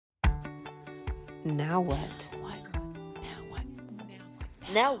Now what?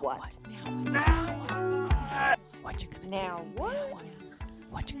 Now what? What you gonna Now do? what?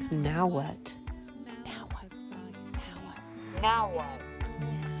 What you gonna Now what? Now what? Now what?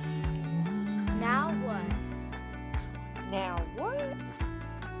 Now what? Now what?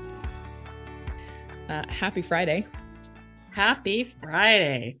 Happy Friday. Happy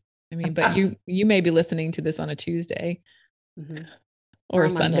Friday. I mean, but you may be listening to this on a Tuesday or Or a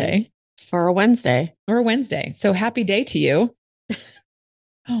a Monday. Sunday Or a Wednesday. or a Wednesday. So happy day to you.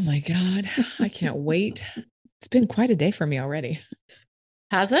 Oh my God. I can't wait. It's been quite a day for me already.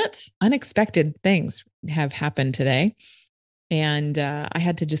 Has it? Unexpected things have happened today. And I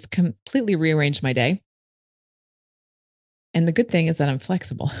had to just completely rearrange my day. And the good thing is that I'm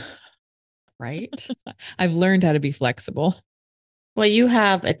flexible. Right. I've learned how to be flexible. Well, you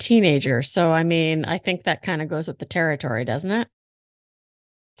have a teenager. So, I mean, I think that kind of goes with the territory, doesn't it?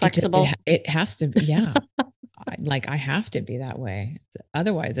 Flexible. It has to be. Yeah. I have to be that way.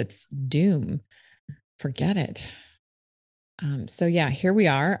 Otherwise, it's doom. Forget it. So yeah, here we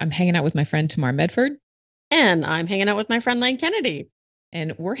are. I'm hanging out with my friend Tamar Medford. And I'm hanging out with my friend Lane Kennedy.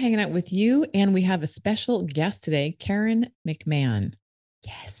 And we're hanging out with you. And we have a special guest today, Karen McMahon.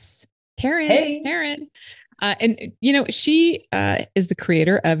 Yes. Karen. Hey. Karen. And, you know, she is the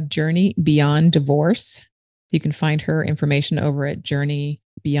creator of Journey Beyond Divorce. You can find her information over at Journey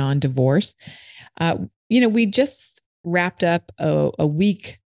Beyond Divorce. You know, we just wrapped up a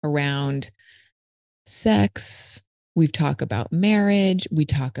week around sex. We've talked about marriage. We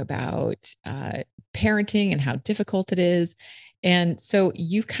talk about parenting and how difficult it is. And so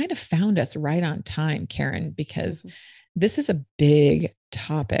you kind of found us right on time, Karen, because this is a big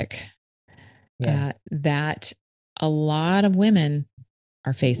topic that a lot of women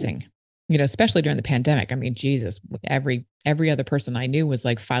are facing, you know, especially during the pandemic. I mean, Jesus, every other person I knew was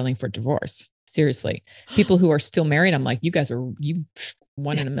like filing for divorce. Seriously. People who are still married, I'm like, you guys are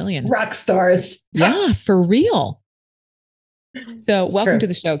one in a million. Rock stars. Yeah, for real. So It's welcome true. to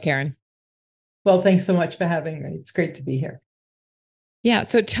the show, Karen. Well, thanks so much for having me. It's great to be here. Yeah.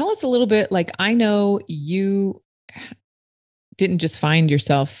 So tell us a little bit, like, I know you didn't just find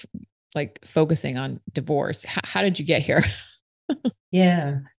yourself like focusing on divorce. How did you get here?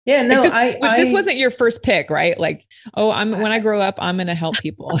 Yeah. No, this wasn't your first pick, right? Like, oh, when I grow up, I'm going to help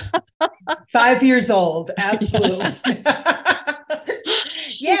people. 5 years old. Absolutely.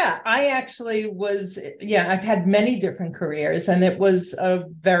 Yeah, I actually was, I've had many different careers, and it was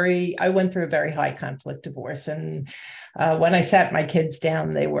I went through a very high conflict divorce. And when I sat my kids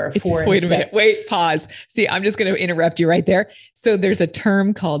down, they were 4 and 6. Wait a minute. Wait, pause. See, I'm just going to interrupt you right there. So there's a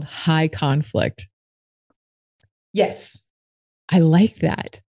term called high conflict. Yes. I like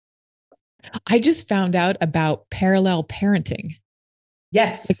that. I just found out about parallel parenting.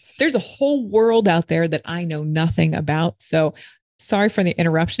 Yes. Like, there's a whole world out there that I know nothing about. So sorry for the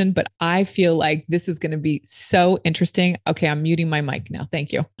interruption, but I feel like this is going to be so interesting. Okay, I'm muting my mic now.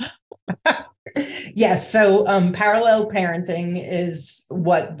 Thank you. Yes. So parallel parenting is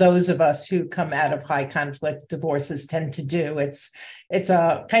what those of us who come out of high conflict divorces tend to do. It's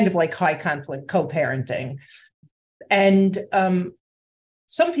a kind of like high conflict co-parenting. And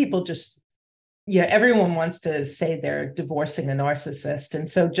some people just, everyone wants to say they're divorcing a narcissist. And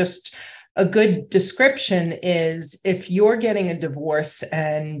so just a good description is, if you're getting a divorce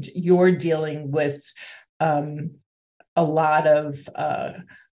and you're dealing with a lot of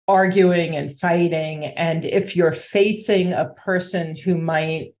arguing and fighting, and if you're facing a person who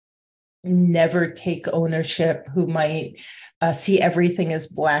might never take ownership, who might see everything as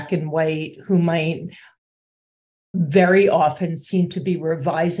black and white, who might very often seem to be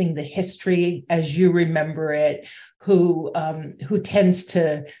revising the history as you remember it, who tends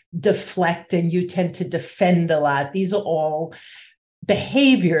to deflect and you tend to defend a lot. These are all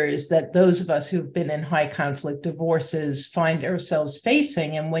behaviors that those of us who've been in high conflict divorces find ourselves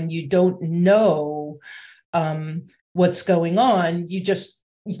facing. And when you don't know what's going on, you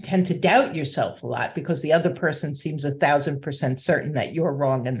tend to doubt yourself a lot, because the other person seems 1,000% certain that you're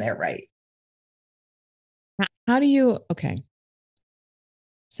wrong and they're right. How do you, okay,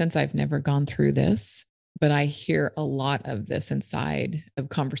 since I've never gone through this, but I hear a lot of this inside of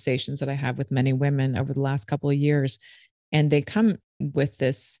conversations that I have with many women over the last couple of years, and they come with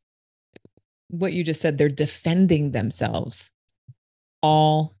this, what you just said, they're defending themselves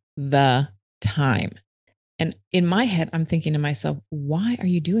all the time. And in my head, I'm thinking to myself, why are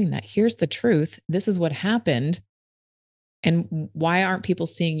you doing that? Here's the truth. This is what happened. And why aren't people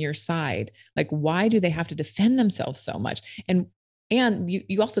seeing your side? Like, why do they have to defend themselves so much? And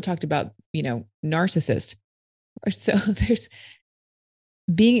you also talked about, narcissist. So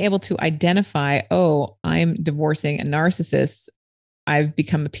being able to identify, oh, I'm divorcing a narcissist. I've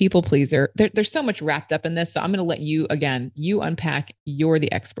become a people pleaser. There's so much wrapped up in this. So I'm going to let you, again, you unpack. You're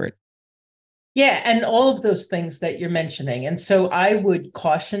the expert. Yeah, and all of those things that you're mentioning. And so I would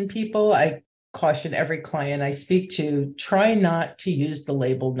caution people, I caution every client I speak to, try not to use the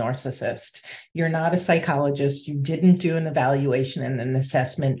label narcissist. You're not a psychologist. You didn't do an evaluation and an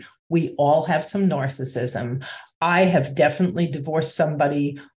assessment. We all have some narcissism. I have definitely divorced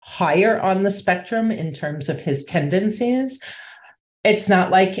somebody higher on the spectrum in terms of his tendencies. It's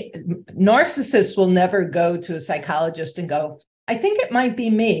not like narcissists will never go to a psychologist and go, I think it might be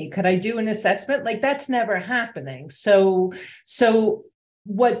me. Could I do an assessment? Like, that's never happening. So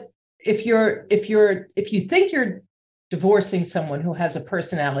what if you think you're divorcing someone who has a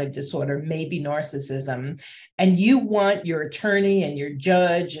personality disorder, maybe narcissism, and you want your attorney and your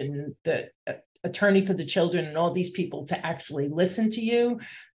judge and the attorney for the children and all these people to actually listen to you,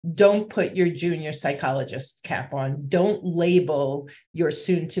 don't put your junior psychologist cap on. Don't label your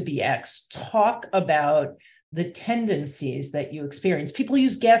soon-to-be ex. Talk about the tendencies that you experience. People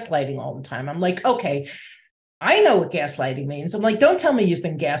use gaslighting all the time. I'm like, okay, I know what gaslighting means. I'm like, don't tell me you've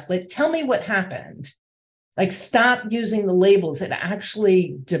been gaslit. Tell me what happened. Like, stop using the labels. It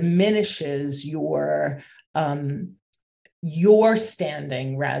actually diminishes your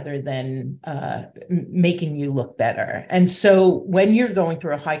standing rather than making you look better. And so when you're going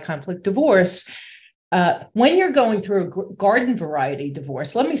through a high conflict divorce, when you're going through a garden variety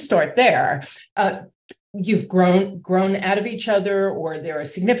divorce, let me start there. You've grown out of each other, or there are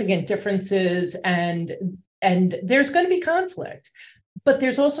significant differences, and there's going to be conflict, but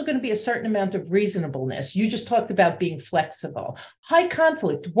there's also going to be a certain amount of reasonableness. You just talked about being flexible. High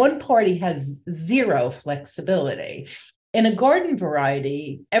conflict, one party has zero flexibility. In a garden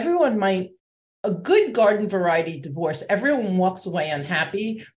variety, a good garden variety divorce, everyone walks away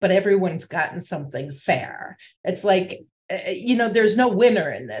unhappy, but everyone's gotten something fair. It's like, there's no winner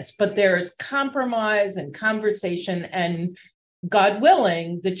in this, but there's compromise and conversation, and God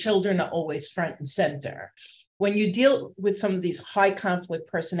willing, the children are always front and center. When you deal with some of these high conflict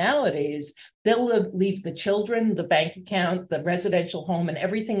personalities, they'll leave the children, the bank account, the residential home, and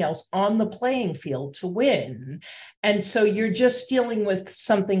everything else on the playing field to win. And so you're just dealing with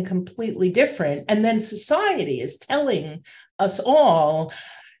something completely different. And then society is telling us all,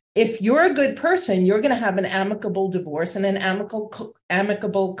 if you're a good person, you're going to have an amicable divorce and an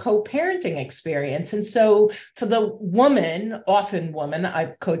amicable co-parenting experience. And so for the often woman,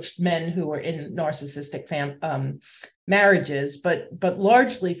 I've coached men who are in narcissistic marriages, but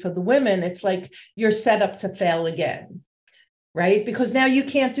largely for the women, it's like you're set up to fail again, right? Because now you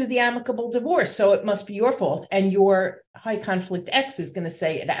can't do the amicable divorce, so it must be your fault. And your high conflict ex is going to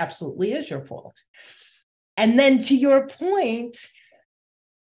say it absolutely is your fault. And then to your point,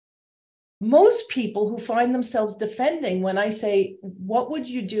 most people who find themselves defending, when I say, what would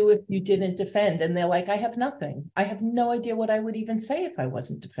you do if you didn't defend? And they're like, I have nothing. I have no idea what I would even say if I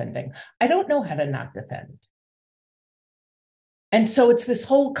wasn't defending. I don't know how to not defend. And so it's this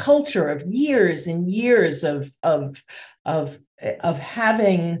whole culture of years and years of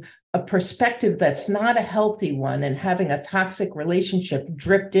having a perspective that's not a healthy one and having a toxic relationship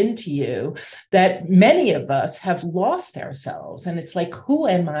dripped into you, that many of us have lost ourselves. And it's like, who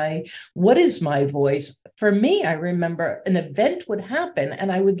am I? What is my voice? For me, I remember an event would happen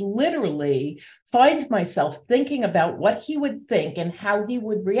and I would literally find myself thinking about what he would think and how he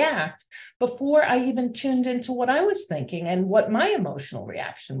would react before I even tuned into what I was thinking and what my emotional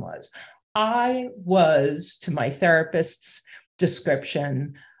reaction was. I was, to my therapist's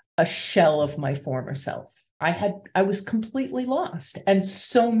description, a shell of my former self. I was completely lost. And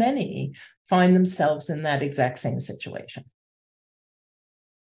so many find themselves in that exact same situation.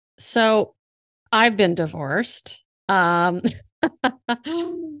 So I've been divorced. And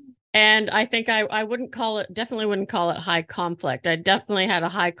I think I definitely wouldn't call it high conflict. I definitely had a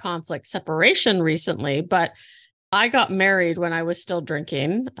high conflict separation recently, but I got married when I was still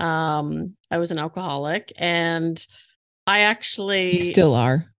drinking. I was an alcoholic, and I actually... You still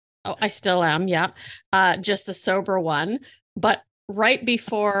are. Oh, I still am. Yeah. Just a sober one. But right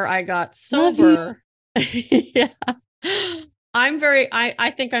before I got sober, yeah,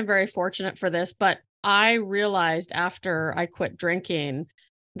 I think I'm very fortunate for this, but I realized after I quit drinking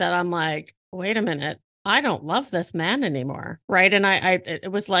that I'm like, wait a minute, I don't love this man anymore. Right. And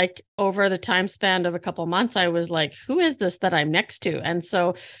it was like over the time span of a couple of months, I was like, who is this that I'm next to? And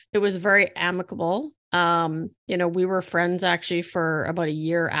so it was very amicable. We were friends actually for about a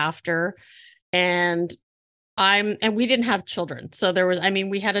year after, and we didn't have children. So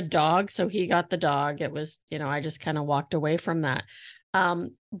we had a dog, so he got the dog. It was, I just kind of walked away from that.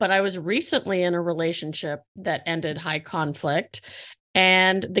 But I was recently in a relationship that ended high conflict,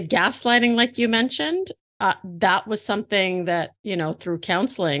 and the gaslighting, like you mentioned, that was something that, through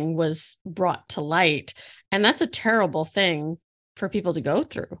counseling was brought to light. And that's a terrible thing for people to go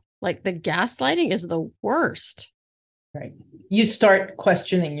through. Like, the gaslighting is the worst. Right. You start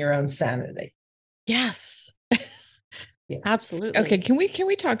questioning your own sanity. Yes. Yeah. Absolutely. Okay, can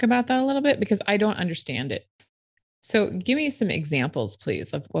we talk about that a little bit, because I don't understand it. So give me some examples,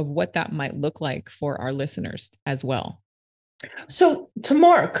 please, of what that might look like for our listeners as well. So,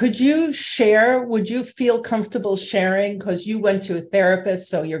 Tamar, could you share? Would you feel comfortable sharing? Because you went to a therapist,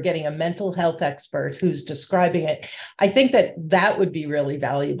 so you're getting a mental health expert who's describing it. I think that would be really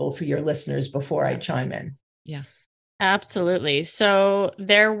valuable for your listeners before I chime in. Yeah. Absolutely. So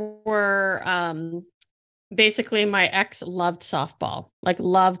there were basically, my ex loved softball,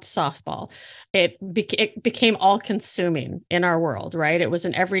 It became all consuming in our world, right? It was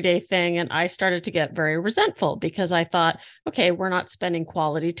an everyday thing. And I started to get very resentful because I thought, okay, we're not spending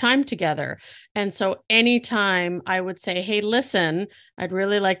quality time together. And so anytime I would say, hey, listen, I'd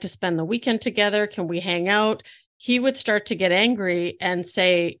really like to spend the weekend together. Can we hang out? He would start to get angry and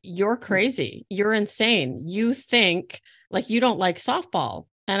say, you're crazy. You're insane. You think like you don't like softball.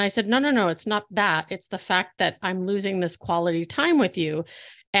 And I said, no, it's not that. It's the fact that I'm losing this quality time with you.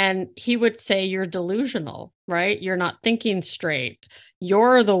 And he would say, you're delusional, right? You're not thinking straight.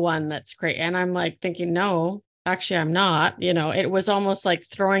 You're the one that's great. And I'm like thinking, no, actually, I'm not. It was almost like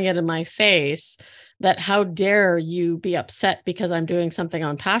throwing it in my face that how dare you be upset because I'm doing something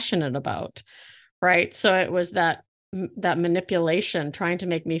I'm passionate about. Right. So it was that manipulation, trying to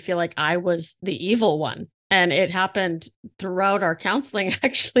make me feel like I was the evil one. And it happened throughout our counseling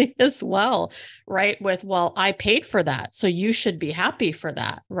actually as well, right? With, well, I paid for that, so you should be happy for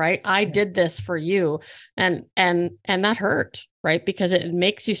that, right? I did this for you. And that hurt, right? Because it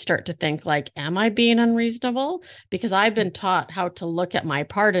makes you start to think like, am I being unreasonable? Because I've been taught how to look at my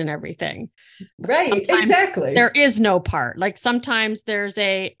part in everything. Right, Sometimes exactly. there is no part. Like sometimes there's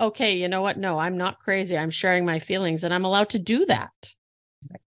okay, you know what? No, I'm not crazy. I'm sharing my feelings and I'm allowed to do that.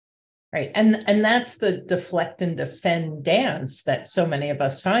 Right. And that's the deflect and defend dance that so many of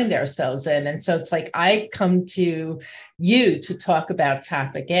us find ourselves in. And so it's like, I come to you to talk about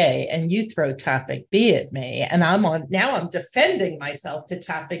topic A and you throw topic B at me. And I'm defending myself to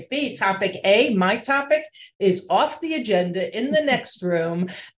topic B. Topic A, my topic, is off the agenda in the next room.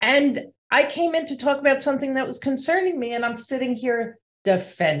 And I came in to talk about something that was concerning me, and I'm sitting here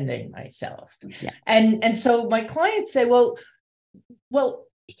defending myself. Yeah. And so my clients say, well,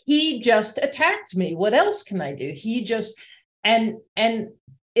 he just attacked me. What else can I do? And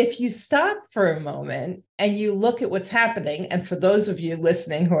if you stop for a moment and you look at what's happening, and for those of you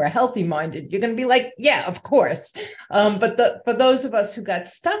listening who are healthy minded, you're going to be like, yeah, of course. But for those of us who got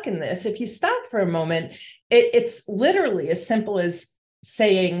stuck in this, if you stop for a moment, it's literally as simple as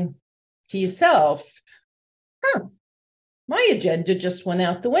saying to yourself, my agenda just went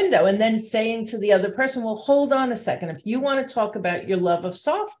out the window. And then saying to the other person, well, hold on a second. If you want to talk about your love of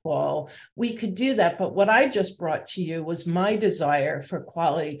softball, we could do that. But what I just brought to you was my desire for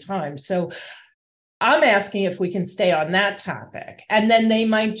quality time. So I'm asking if we can stay on that topic. And then they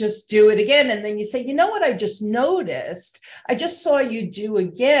might just do it again. And then you say, you know what, I just noticed, I just saw you do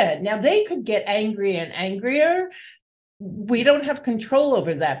again. Now they could get angry and angrier. We don't have control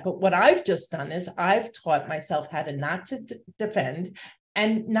over that. But what I've just done is I've taught myself how to not to defend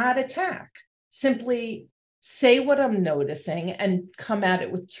and not attack. Simply say what I'm noticing and come at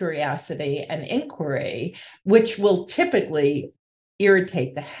it with curiosity and inquiry, which will typically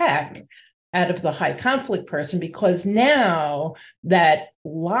irritate the heck out of the high conflict person, because now that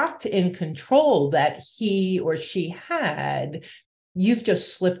locked in control that he or she had, you've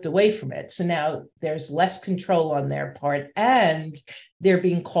just slipped away from it. So now there's less control on their part, and they're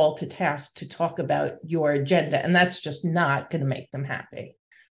being called to task to talk about your agenda. And that's just not going to make them happy.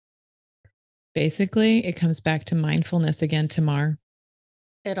 Basically, it comes back to mindfulness again, Tamar.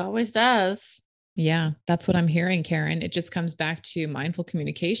 It always does. Yeah, that's what I'm hearing, Karen. It just comes back to mindful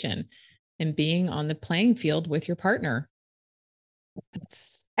communication and being on the playing field with your partner.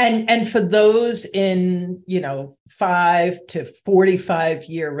 And for those in 5 to 45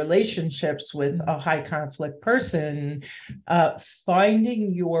 year relationships with a high conflict person,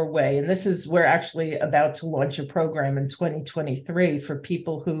 finding your way. And we're actually about to launch a program in 2023 for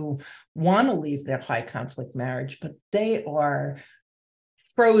people who want to leave their high conflict marriage, but they are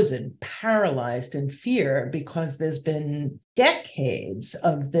frozen, paralyzed in fear because there's been decades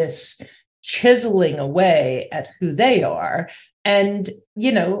of this chiseling away at who they are. And,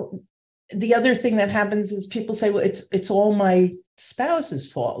 the other thing that happens is people say, well, it's all my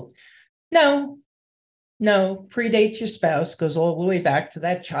spouse's fault. No, predates your spouse, goes all the way back to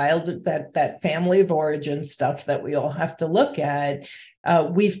that child, that family of origin stuff that we all have to look at.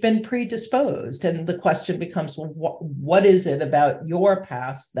 We've been predisposed, and the question becomes, well, what is it about your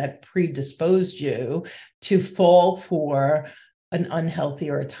past that predisposed you to fall for an unhealthy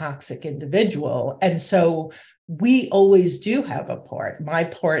or a toxic individual? And so we always do have a part. My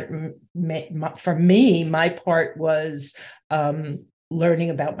part, for me, my part was learning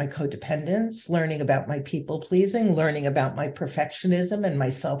about my codependence, learning about my people pleasing, learning about my perfectionism and my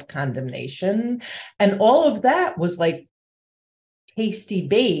self-condemnation. And all of that was like tasty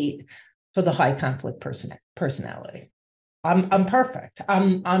bait for the high conflict personality. I'm perfect.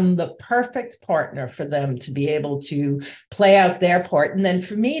 I'm the perfect partner for them to be able to play out their part. And then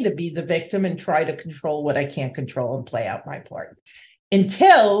for me to be the victim and try to control what I can't control and play out my part.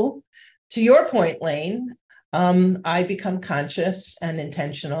 Until, to your point, Lane, I become conscious and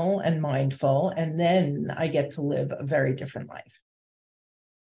intentional and mindful, and then I get to live a very different life.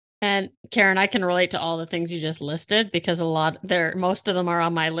 And Karen, I can relate to all the things you just listed because most of them are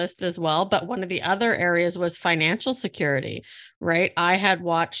on my list as well. But one of the other areas was financial security, right? I had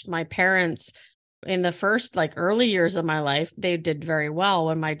watched my parents in the first early years of my life. They did very well.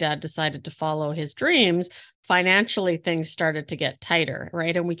 When my dad decided to follow his dreams, financially things started to get tighter,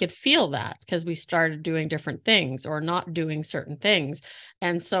 right? And we could feel that because we started doing different things or not doing certain things.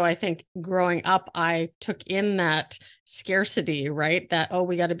 And so I think growing up, I took in that scarcity, right? That, oh,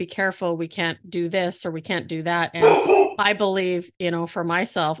 we got to be careful. We can't do this or we can't do that. And I believe, for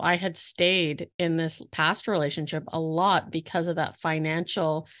myself, I had stayed in this past relationship a lot because of that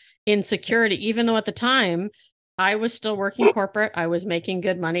financial insecurity, even though at the time I was still working corporate, I was making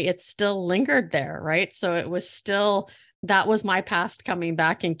good money. It still lingered there, right? So it was still, that was my past coming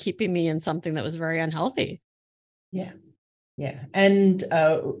back and keeping me in something that was very unhealthy. Yeah. And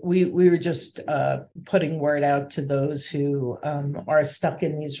we were just putting word out to those who are stuck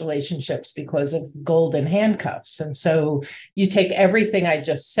in these relationships because of golden handcuffs. And so you take everything I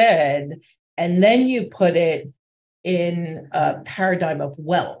just said, and then you put it in a paradigm of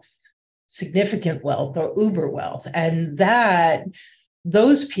wealth, significant wealth or uber wealth. And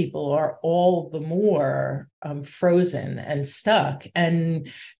those people are all the more frozen and stuck. And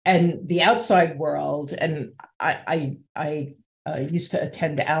the outside world, and I used to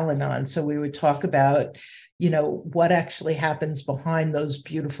attend Al-Anon, so we would talk about, what actually happens behind those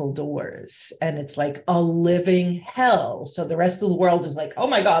beautiful doors. And it's like a living hell. So the rest of the world is like, oh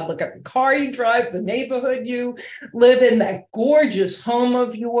my God, look at the car you drive, the neighborhood you live in, that gorgeous home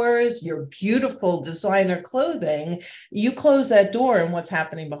of yours, your beautiful designer clothing. You close that door, and what's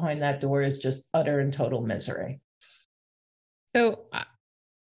happening behind that door is just utter and total misery. So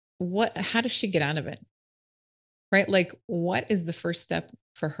how does she get out of it? Right? What is the first step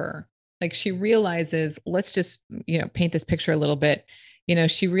for her? She realizes, let's just, paint this picture a little bit.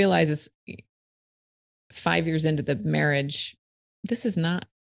 She realizes 5 years into the marriage, this is not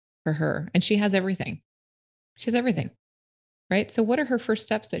for her. And she has everything. She has everything. Right? So what are her first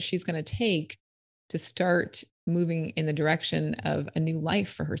steps that she's going to take to start moving in the direction of a new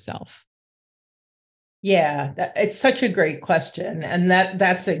life for herself? Yeah, it's such a great question. And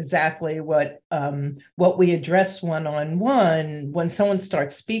that's exactly what we address one-on-one. When someone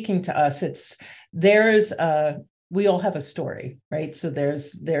starts speaking to us, we all have a story, right? So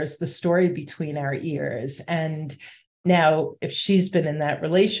there's the story between our ears. And now, if she's been in that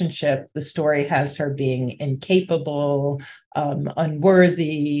relationship, the story has her being incapable,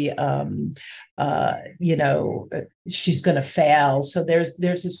 unworthy, she's going to fail. So there's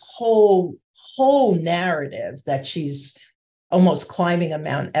this whole narrative that she's almost climbing a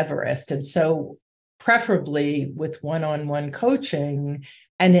Mount Everest. And so preferably with one-on-one coaching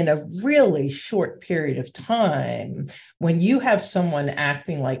and in a really short period of time, when you have someone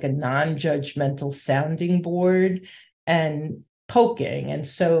acting like a non-judgmental sounding board and poking. And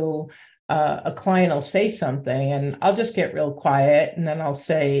so a client will say something and I'll just get real quiet. And then I'll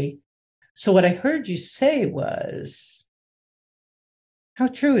say, so what I heard you say was, how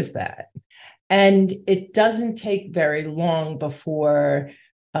true is that? And it doesn't take very long before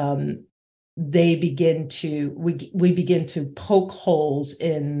we begin to poke holes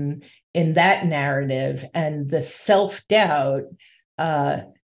in that narrative, and the self-doubt.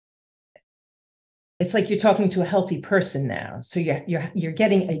 It's like you're talking to a healthy person now. So you're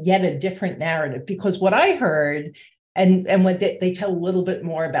getting yet a different narrative, because what I heard And when they tell a little bit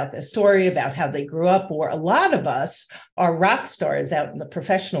more about their story, about how they grew up, or a lot of us are rock stars out in the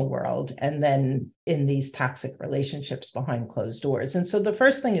professional world and then in these toxic relationships behind closed doors. And so the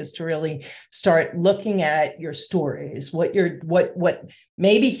first thing is to really start looking at your stories, what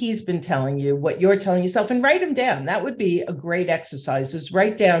maybe he's been telling you, what you're telling yourself, and write them down. That would be a great exercise, is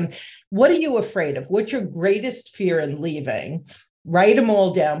write down, what are you afraid of? What's your greatest fear in leaving? Write them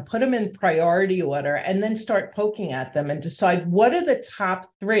all down, put them in priority order, and then start poking at them and decide what are the top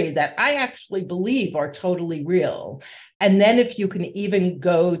 3 that I actually believe are totally real. And then if you can even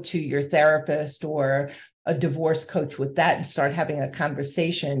go to your therapist or a divorce coach with that and start having a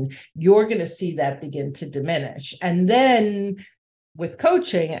conversation, you're going to see that begin to diminish. And then with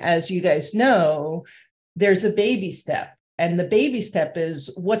coaching, as you guys know, there's a baby step. And the baby step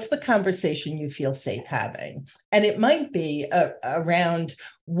is, what's the conversation you feel safe having? And it might be around,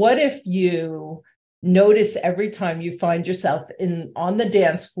 what if you notice every time you find yourself on the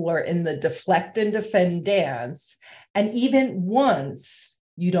dance floor in the deflect and defend dance, and even once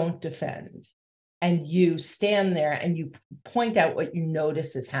you don't defend, and you stand there and you point out what you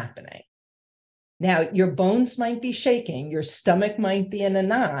notice is happening. Now, your bones might be shaking, your stomach might be in a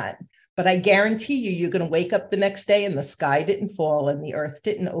knot, but I guarantee you're going to wake up the next day and the sky didn't fall and the earth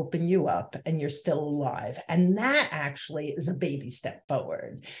didn't open you up and you're still alive. And that actually is a baby step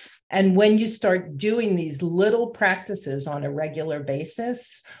forward. And when you start doing these little practices on a regular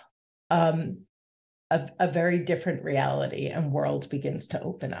basis, a very different reality and world begins to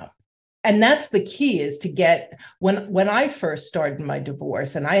open up. And that's the key, is to get, when I first started my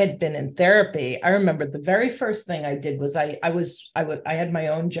divorce and I had been in therapy, I remember the very first thing I did was I had my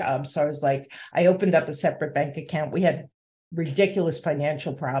own job. So I was like, I opened up a separate bank account. We had ridiculous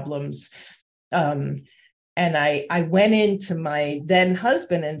financial problems. And I went into my then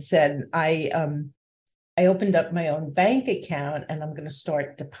husband and said, I opened up my own bank account and I'm going to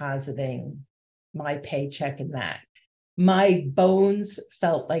start depositing my paycheck in that. My bones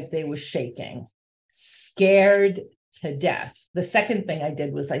felt like they were shaking, scared to death. The second thing I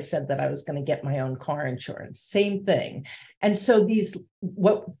did was I said that I was going to get my own car insurance, same thing. And so these,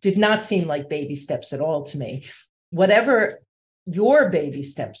 what did not seem like baby steps at all to me, whatever your baby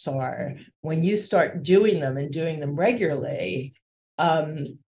steps are, when you start doing them and doing them regularly,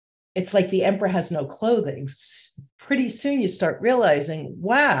 it's like the emperor has no clothing. Pretty soon you start realizing,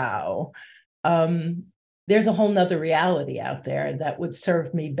 wow, there's a whole nother reality out there that would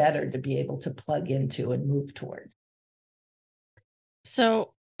serve me better to be able to plug into and move toward.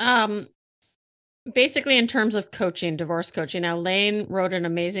 So, basically, in terms of coaching, divorce coaching, now Lane wrote an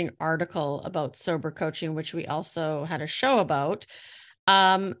amazing article about sober coaching, which we also had a show about.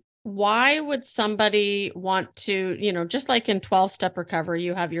 Why would somebody want to, just like in 12-step recovery,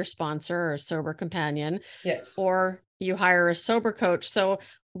 you have your sponsor or a sober companion, yes, or you hire a sober coach. So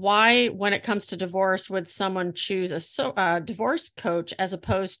why, when it comes to divorce, would someone choose a divorce coach as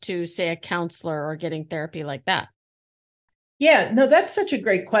opposed to, say, a counselor or getting therapy like that? Yeah, no, that's such a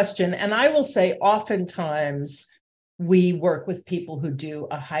great question. And I will say oftentimes we work with people who do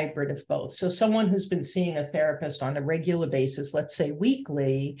a hybrid of both. So someone who's been seeing a therapist on a regular basis, let's say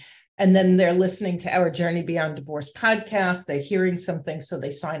weekly, and then they're listening to our Journey Beyond Divorce podcast, they're hearing something, so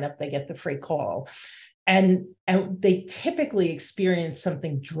they sign up, they get the free call. And they typically experience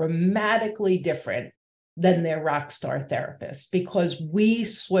something dramatically different than their rock star therapist, because we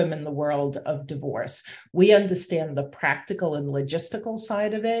swim in the world of divorce. We understand the practical and logistical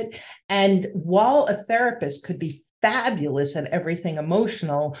side of it. And while a therapist could be fabulous at everything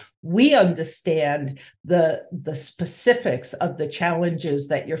emotional, we understand the specifics of the challenges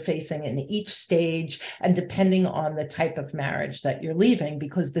that you're facing in each stage, and depending on the type of marriage that you're leaving,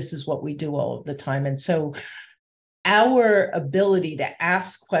 because this is what we do all of the time. And so our ability to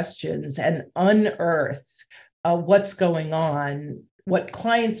ask questions and unearth what's going on, what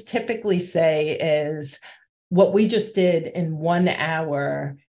clients typically say is, what we just did in 1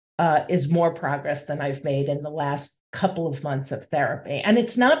 hour is more progress than I've made in the last couple of months of therapy. And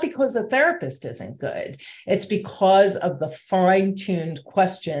it's not because the therapist isn't good. It's because of the fine-tuned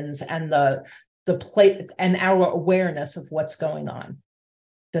questions and the plate and our awareness of what's going on.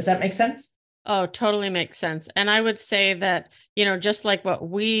 Does that make sense? Oh, totally makes sense. And I would say that, just like what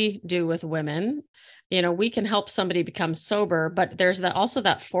we do with women, we can help somebody become sober, but there's also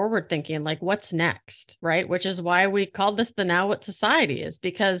that forward thinking, like what's next, right? Which is why we call this the Now What Society, is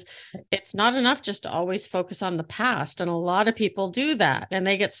because it's not enough just to always focus on the past. And a lot of people do that and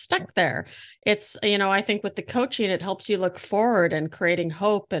they get stuck there. It's, I think with the coaching, it helps you look forward and creating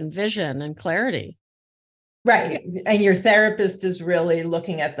hope and vision and clarity. Right. And your therapist is really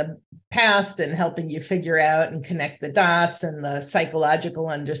looking at the past and helping you figure out and connect the dots and the psychological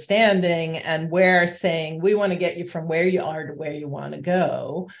understanding. And we're saying we want to get you from where you are to where you want to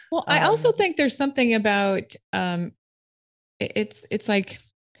go. Well, I also think there's something about it's like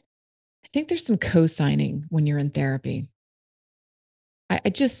I think there's some co-signing when you're in therapy. I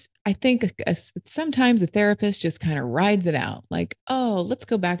think sometimes a therapist just kind of rides it out like, oh, let's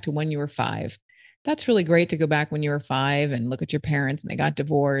go back to when you were 5. That's really great to go back when you were 5 and look at your parents and they got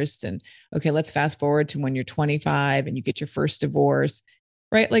divorced. And okay, let's fast forward to when you're 25 and you get your first divorce,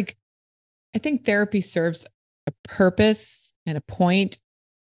 right? Like, I think therapy serves a purpose and a point.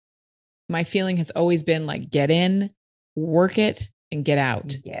 My feeling has always been like, get in, work it, and get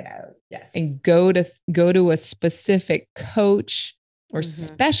out. Get out. Yes. And go to a specific coach or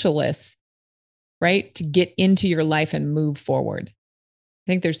specialist, right? To get into your life and move forward.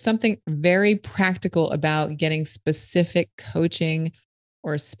 I think there's something very practical about getting specific coaching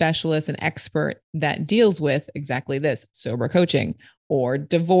or a specialist, an expert that deals with exactly this, sober coaching or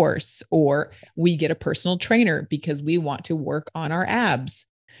divorce, or we get a personal trainer because we want to work on our abs,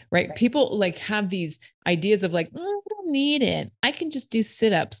 right? People like have these ideas of like, oh, I don't need it. I can just do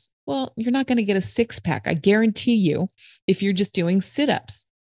sit-ups. Well, you're not going to get a 6-pack. I guarantee you, if you're just doing sit-ups,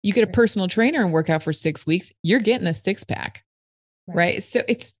 you get a personal trainer and work out for 6 weeks, you're getting a 6-pack. Right. So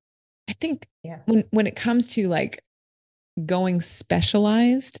I think when it comes to like going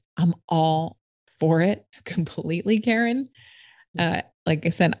specialized, I'm all for it completely, Karen. Like I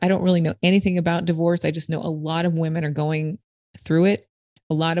said, I don't really know anything about divorce. I just know a lot of women are going through it.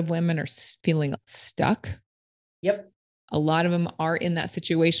 A lot of women are feeling stuck. Yep. A lot of them are in that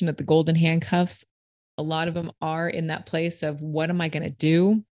situation at the golden handcuffs. A lot of them are in that place of what am I going to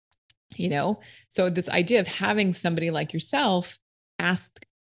do? You know, so this idea of having somebody like yourself ask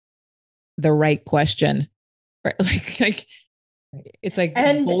the right question, right? Like it's like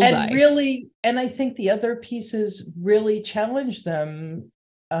bullseye. And really, and I think the other pieces really challenge them.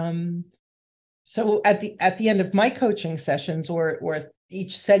 So at the end of my coaching sessions or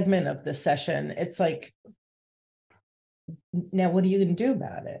each segment of the session, it's like, now what are you going to do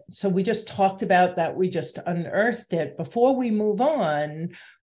about it? So we just talked about that. We just unearthed it. Before we move on,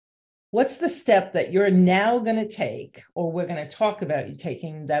 what's the step that you're now going to take, or we're going to talk about you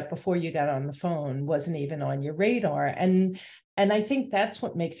taking that before you got on the phone wasn't even on your radar? And I think that's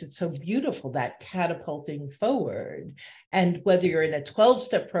what makes it so beautiful, that catapulting forward. And whether you're in a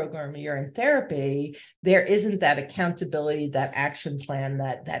 12-step program or you're in therapy, there isn't that accountability, that action plan,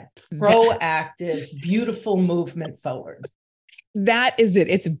 that proactive, beautiful movement forward. That is it.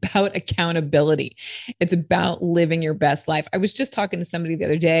 It's about accountability. It's about living your best life. I was just talking to somebody the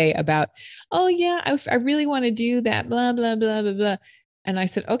other day about, oh yeah, I really want to do that, blah, blah, blah, blah, blah. And I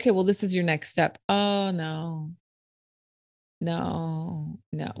said, okay, well, this is your next step. Oh no.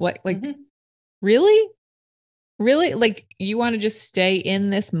 What, like, really? Like, you want to just stay in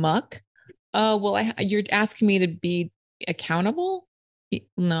this muck? Oh, well, you're asking me to be accountable?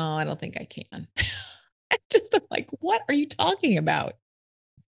 No, I don't think I can. I'm like, what are you talking about?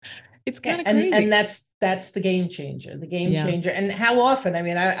 It's kind of crazy. And that's the game changer, changer. And how often, I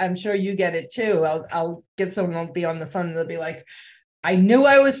mean, I'm sure you get it too. I'll get someone will be on the phone and they'll be like, I knew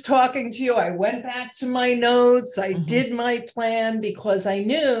I was talking to you. I went back to my notes. I did my plan because I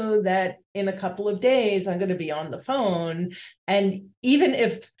knew that in a couple of days I'm going to be on the phone. And even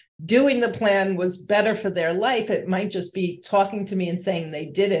if doing the plan was better for their life, it might just be talking to me and saying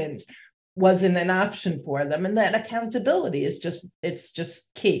they wasn't an option for them. And that accountability is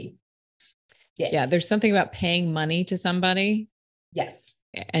just key. Yeah. There's something about paying money to somebody. Yes.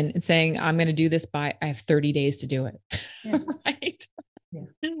 And saying, I'm going to do this I have 30 days to do it. Yeah. Right.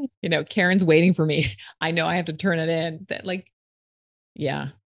 Yeah. You know, Karen's waiting for me. I know I have to turn it in. That like, yeah.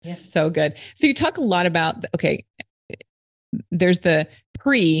 So good. So you talk a lot about, okay, there's the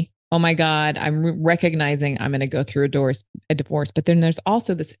oh my God, I'm recognizing I'm going to go through a divorce, but then there's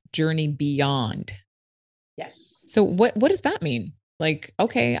also this journey beyond. Yes. So what does that mean? Like,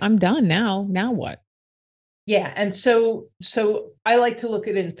 okay, I'm done now. Now what? Yeah. And so I like to look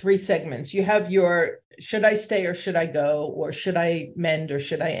at it in 3 segments. You have your, should I stay or should I go, or should I mend or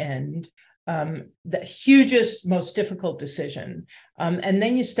should I end? The hugest, most difficult decision. And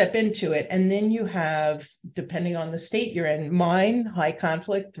then you step into it. And then you have, depending on the state you're in, mine, high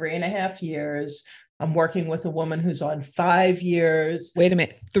conflict, 3.5 years. I'm working with a woman who's on 5 years. Wait a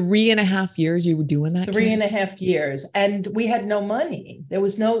minute. 3.5 years you were doing that? 3.5 years. And we had no money. The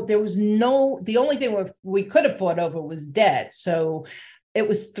only thing we could have fought over was debt. So it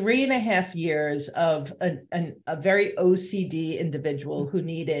was 3.5 years of a very OCD individual who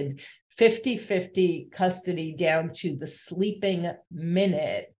needed 50-50 custody down to the sleeping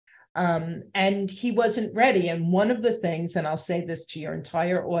minute. And he wasn't ready. And one of the things, and I'll say this to your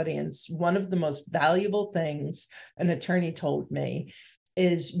entire audience, one of the most valuable things an attorney told me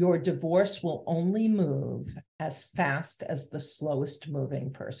is your divorce will only move as fast as the slowest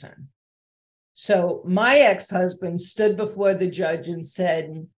moving person. So my ex-husband stood before the judge and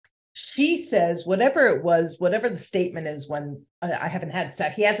said, she says, whatever it was, whatever the statement is, when I haven't had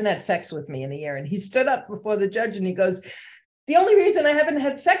sex, he hasn't had sex with me in a year. And he stood up before the judge and he goes, the only reason I haven't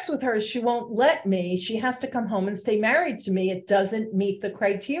had sex with her is she won't let me. She has to come home and stay married to me. It doesn't meet the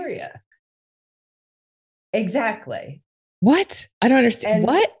criteria. Exactly. What? I don't understand.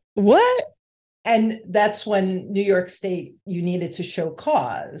 And, what? And that's when New York State, you needed to show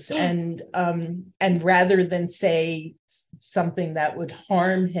cause. And rather than say something that would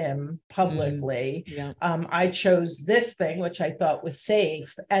harm him publicly, I chose this thing, which I thought was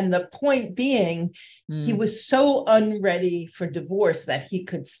safe. And the point being, he was so unready for divorce that he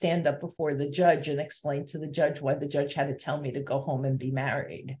could stand up before the judge and explain to the judge why the judge had to tell me to go home and be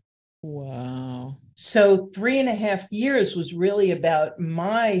married. Wow. So 3.5 years was really about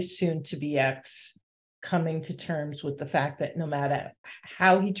my soon-to-be ex coming to terms with the fact that no matter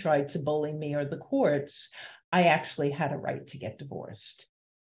how he tried to bully me or the courts, I actually had a right to get divorced.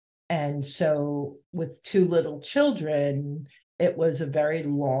 And so with 2 little children, it was a very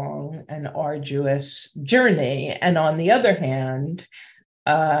long and arduous journey. And on the other hand,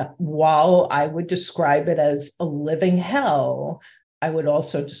 while I would describe it as a living hell, I would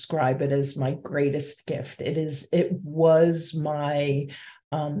also describe it as my greatest gift. It was my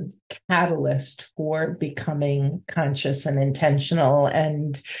catalyst for becoming conscious and intentional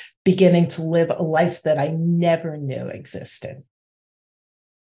and beginning to live a life that I never knew existed.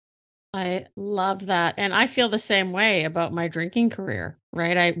 I love that. And I feel the same way about my drinking career,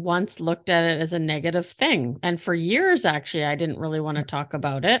 right? I once looked at it as a negative thing. And for years, actually, I didn't really want to talk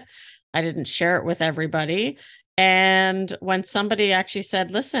about it. I didn't share it with everybody. And when somebody actually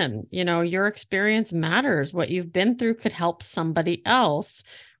said, listen, your experience matters. What you've been through could help somebody else.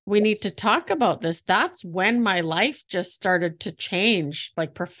 We need to talk about this. That's when my life just started to change,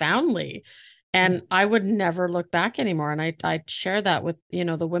 like, profoundly. And I would never look back anymore. And I share that with,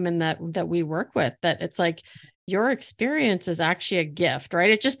 the women that we work with, that it's like, your experience is actually a gift, right?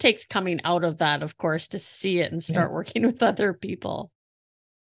 It just takes coming out of that, of course, to see it and start working with other people.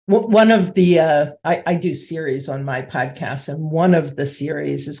 One of the, I do series on my podcast, and one of the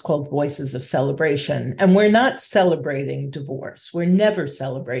series is called Voices of Celebration. And we're not celebrating divorce. We're never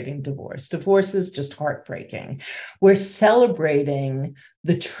celebrating divorce. Divorce is just heartbreaking. We're celebrating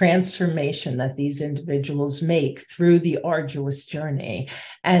the transformation that these individuals make through the arduous journey.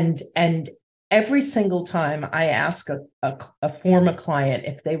 And every single time I ask a former client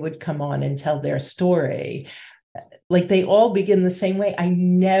if they would come on and tell their story, like, they all begin the same way. I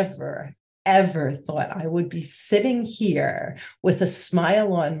never, ever thought I would be sitting here with a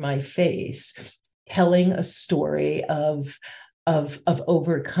smile on my face, telling a story of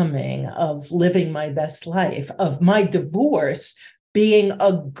overcoming, of living my best life, of my divorce being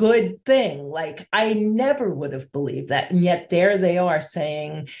a good thing. Like, I never would have believed that. And yet there they are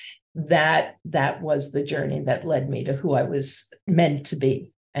saying that was the journey that led me to who I was meant to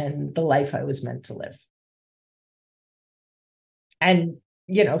be and the life I was meant to live. And,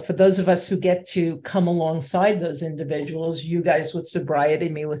 for those of us who get to come alongside those individuals, you guys with sobriety,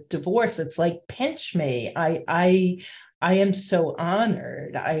 me with divorce, it's like, pinch me. I am so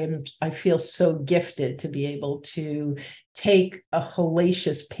honored. I feel so gifted to be able to take a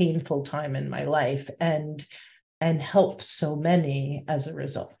hellacious, painful time in my life and help so many as a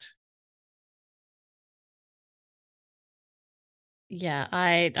result. Yeah,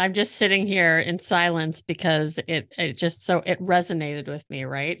 I'm just sitting here in silence because it resonated with me,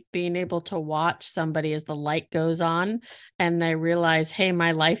 right? Being able to watch somebody as the light goes on and they realize, hey,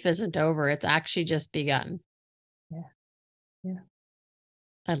 my life isn't over. It's actually just begun. Yeah.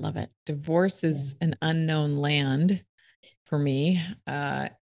 I love it. Divorce is an unknown land for me.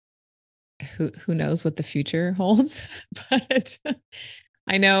 Who knows what the future holds? But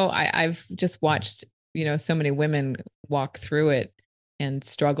I know I've just watched, so many women walk through it and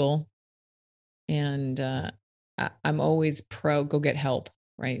struggle. And I'm always pro go get help,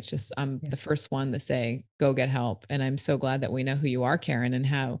 right? It's just, I'm the first one to say, go get help. And I'm so glad that we know who you are, Karen, and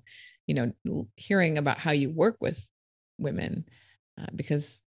how, hearing about how you work with women,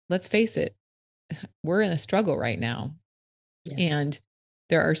 because let's face it, we're in a struggle right now. Yeah. And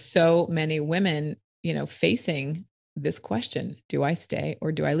there are so many women, facing this question: do I stay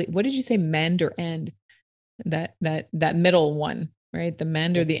or do I leave? What did you say, mend or end? That middle one. right? The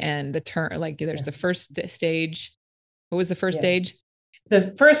mend or the end, the turn, like there's the first stage. What was the first stage?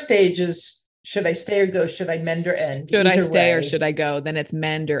 The first stage is, should I stay or go? Should I mend or end? Should I Either stay or way. should I go? Then it's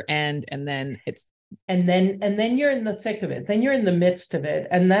mend or end. And then it's, and then you're in the thick of it. Then you're in the midst of it.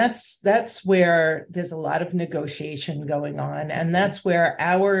 And that's where there's a lot of negotiation going on. And that's where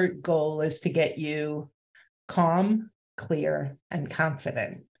our goal is to get you calm, clear, and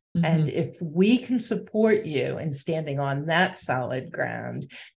confident. And if we can support you in standing on that solid ground,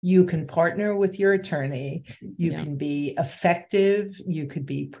 you can partner with your attorney, you can be effective, you could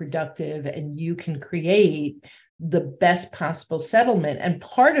be productive, and you can create the best possible settlement. And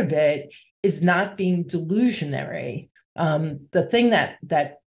part of it is not being delusionary. The thing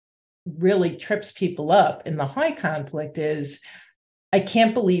that really trips people up in the high conflict is, I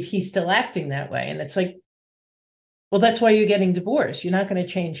can't believe he's still acting that way. And it's like, well, that's why you're getting divorced. You're not going to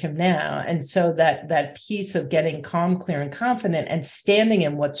change him now. And so that piece of getting calm, clear, and confident and standing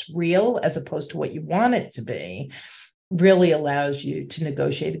in what's real as opposed to what you want it to be really allows you to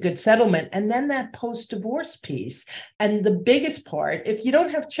negotiate a good settlement. And then that post-divorce piece. And the biggest part, if you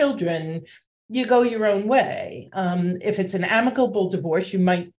don't have children, you go your own way. If it's an amicable divorce, you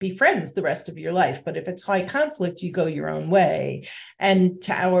might be friends the rest of your life. But if it's high conflict, you go your own way. And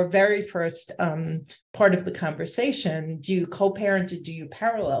to our very first part of the conversation, do you co-parent or do you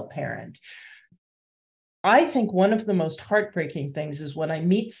parallel parent? I think one of the most heartbreaking things is when I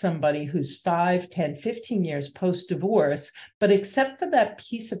meet somebody who's 5, 10, 15 years post-divorce, but except for that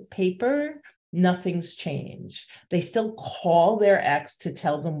piece of paper, nothing's changed. They still call their ex to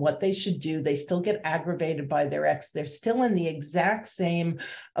tell them what they should do. They still get aggravated by their ex. They're still in the exact same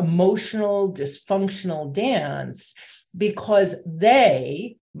emotional, dysfunctional dance because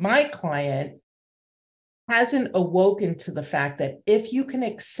my client, hasn't awoken to the fact that if you can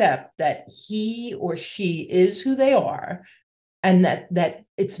accept that he or she is who they are, and that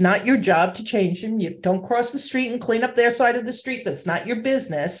it's not your job to change them. You don't cross the street and clean up their side of the street. That's not your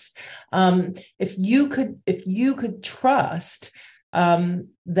business. If you could trust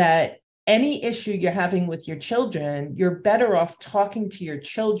that any issue you're having with your children, you're better off talking to your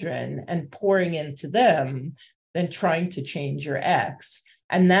children and pouring into them than trying to change your ex.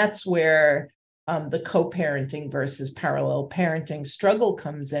 And that's where the co-parenting versus parallel parenting struggle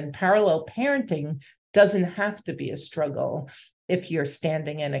comes in. Parallel parenting doesn't have to be a struggle if you're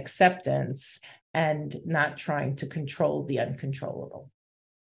standing in acceptance and not trying to control the uncontrollable.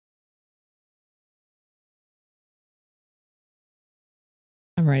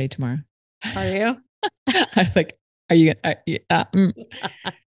 I'm ready tomorrow. Are you? I'm like, are you?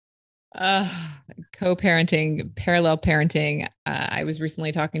 Co-parenting, parallel parenting. I was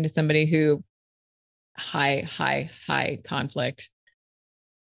recently talking to somebody who high conflict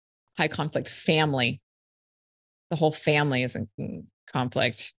family. The whole family is in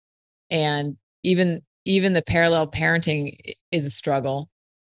conflict. And even the parallel parenting is a struggle.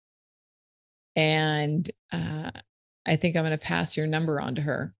 And I think I'm going to pass your number on to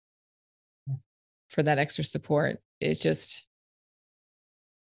her for that extra support. It's just,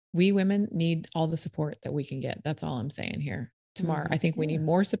 we women need all the support that we can get. That's all I'm saying here. Tomorrow, I think we need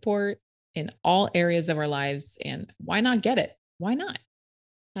more support in all areas of our lives. And why not get it? Why not?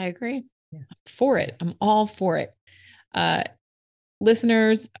 I agree. I'm for it. I'm all for it.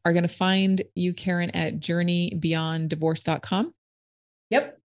 Listeners are going to find you, Karen, at journeybeyonddivorce.com.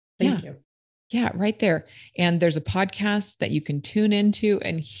 Yep. Thank you. Yeah, right there. And there's a podcast that you can tune into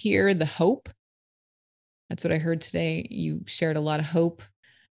and hear the hope. That's what I heard today. You shared a lot of hope.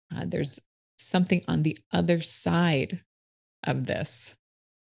 There's something on the other side of this,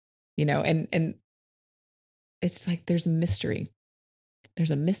 and it's like there's a mystery.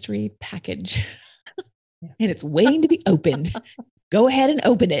 There's a mystery package and it's waiting to be opened. Go ahead and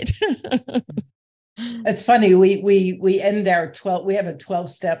open it. It's funny. We end our 12, we have a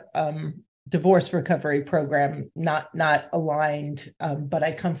 12-step divorce recovery program, not aligned, but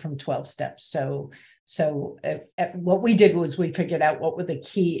I come from 12 steps. So what we did was we figured out what were the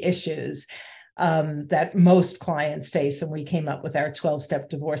key issues that most clients face. And we came up with our 12-step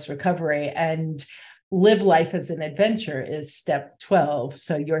divorce recovery, and live life as an adventure is step 12.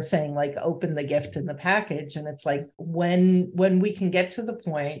 So you're saying like, open the gift in the package. And it's like, when we can get to the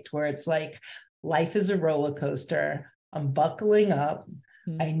point where it's like, life is a roller coaster, I'm buckling up.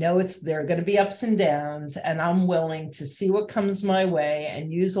 I know there are going to be ups and downs, and I'm willing to see what comes my way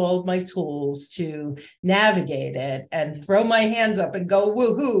and use all of my tools to navigate it and throw my hands up and go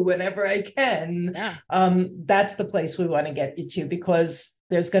woohoo whenever I can. Yeah. That's the place we want to get you to, because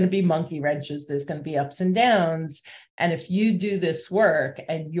there's going to be monkey wrenches, there's going to be ups and downs. And if you do this work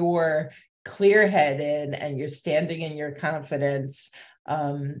and you're clear-headed and you're standing in your confidence,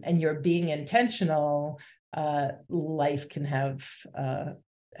 and you're being intentional, life can have a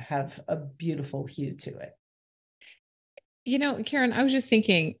beautiful hue to it. Karen, I was just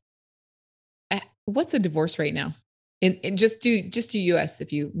thinking, what's the divorce rate now? In just do US,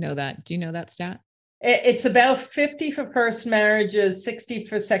 if you know that. Do you know that stat? It's about 50 for first marriages, 60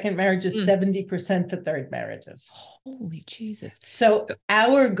 for second marriages, 70% for third marriages. Holy Jesus. So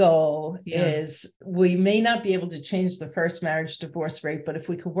our goal is, we may not be able to change the first marriage divorce rate, but if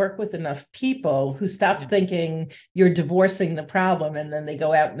we could work with enough people who stop thinking you're divorcing the problem, and then they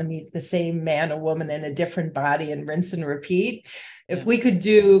go out and meet the same man or woman in a different body and rinse and repeat. If we could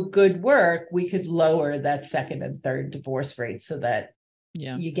do good work, we could lower that second and third divorce rate so that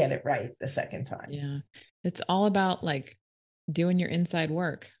you get it right the second time. Yeah. It's all about like doing your inside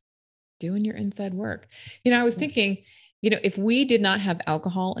work. I was thinking, if we did not have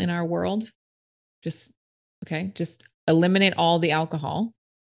alcohol in our world, just eliminate all the alcohol.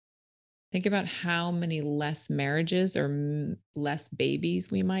 Think about how many less marriages or less babies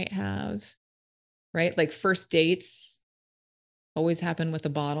we might have, right? Like first dates always happen with a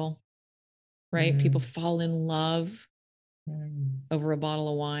bottle, right? People fall in love over a bottle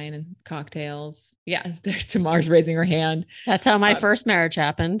of wine and cocktails. Yeah. Tamar's raising her hand. That's how my first marriage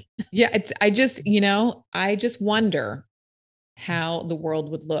happened. Yeah. I just wonder how the world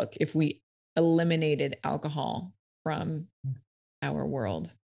would look if we eliminated alcohol from our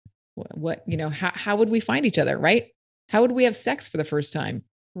world. How would we find each other, right? How would we have sex for the first time?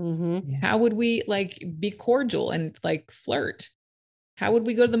 How would we be cordial and flirt? How would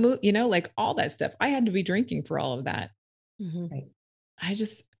we go to the movie? All that stuff. I had to be drinking for all of that. Right.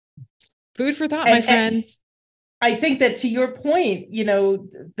 Food for thought, my friends. I think that, to your point,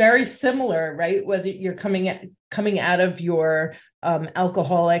 very similar, right? Whether you're coming out of your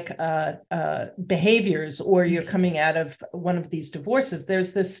alcoholic behaviors, or you're coming out of one of these divorces,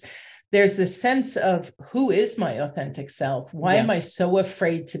 there's this sense of, who is my authentic self? Why am I so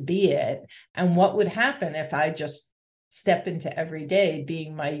afraid to be it? And what would happen if I just step into every day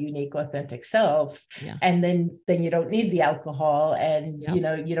being my unique, authentic self? And then you don't need the alcohol, and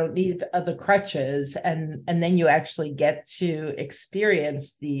you don't need other crutches, and then you actually get to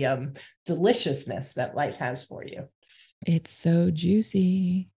experience the deliciousness that life has for you. It's so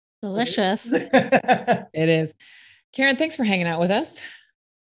juicy, delicious. It is. Karen, thanks for hanging out with us.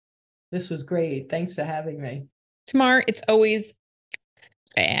 This was great. Thanks for having me. Tamar, it's always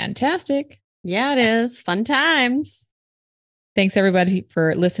fantastic. Yeah, it is. Fun times. Thanks, everybody,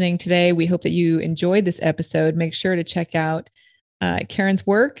 for listening today. We hope that you enjoyed this episode. Make sure to check out Karen's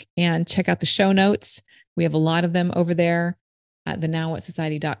work and check out the show notes. We have a lot of them over there at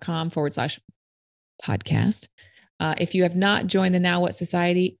thenowwhat.society.com/podcast. If you have not joined the Now What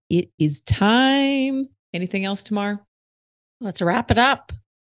Society, it is time. Anything else, Tamar? Let's wrap it up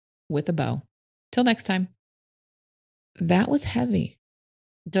with a bow. Till next time. That was heavy.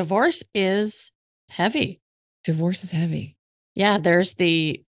 Divorce is heavy. Divorce is heavy. Yeah, there's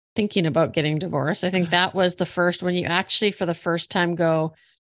the thinking about getting divorced. I think that was the first, when you actually for the first time go,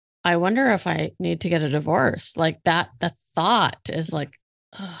 I wonder if I need to get a divorce. Like that thought is like,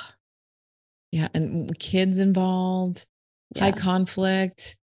 ugh. Yeah. And kids involved, high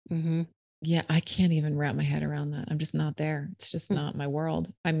conflict. Yeah. I can't even wrap my head around that. I'm just not there. It's just not my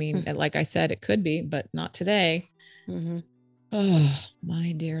world. I mean, like I said, it could be, but not today. Oh,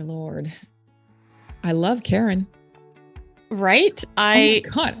 my dear Lord. I love Karen. Right? Oh my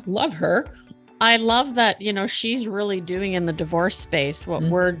God, love her. I love that, she's really doing in the divorce space what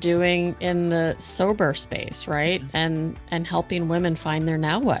we're doing in the sober space, right? And helping women find their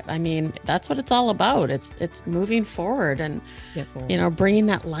now what. I mean, that's what it's all about. It's moving forward and, bringing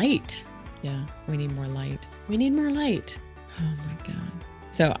that light. Yeah, we need more light. We need more light. Oh my God.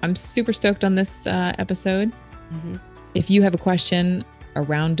 So I'm super stoked on this episode. If you have a question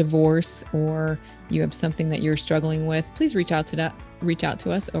around divorce, or you have something that you're struggling with, please reach out to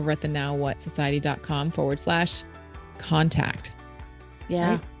us over at thenowwhatsociety.com/contact.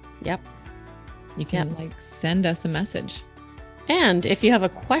 Yeah. Right? Yep. You can send us a message. And if you have a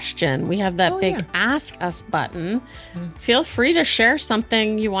question, we have that big Ask Us button. Feel free to share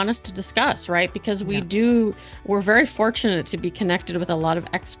something you want us to discuss, right? Because we're very fortunate to be connected with a lot of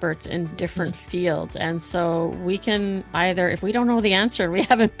experts in different fields. And so we can either, if we don't know the answer and we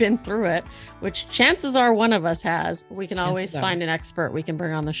haven't been through it, which chances are one of us has, we can always find an expert we can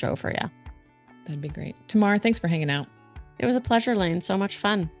bring on the show for you. That'd be great. Tamar, thanks for hanging out. It was a pleasure, Lane. So much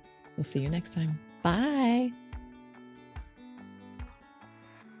fun. We'll see you next time. Bye.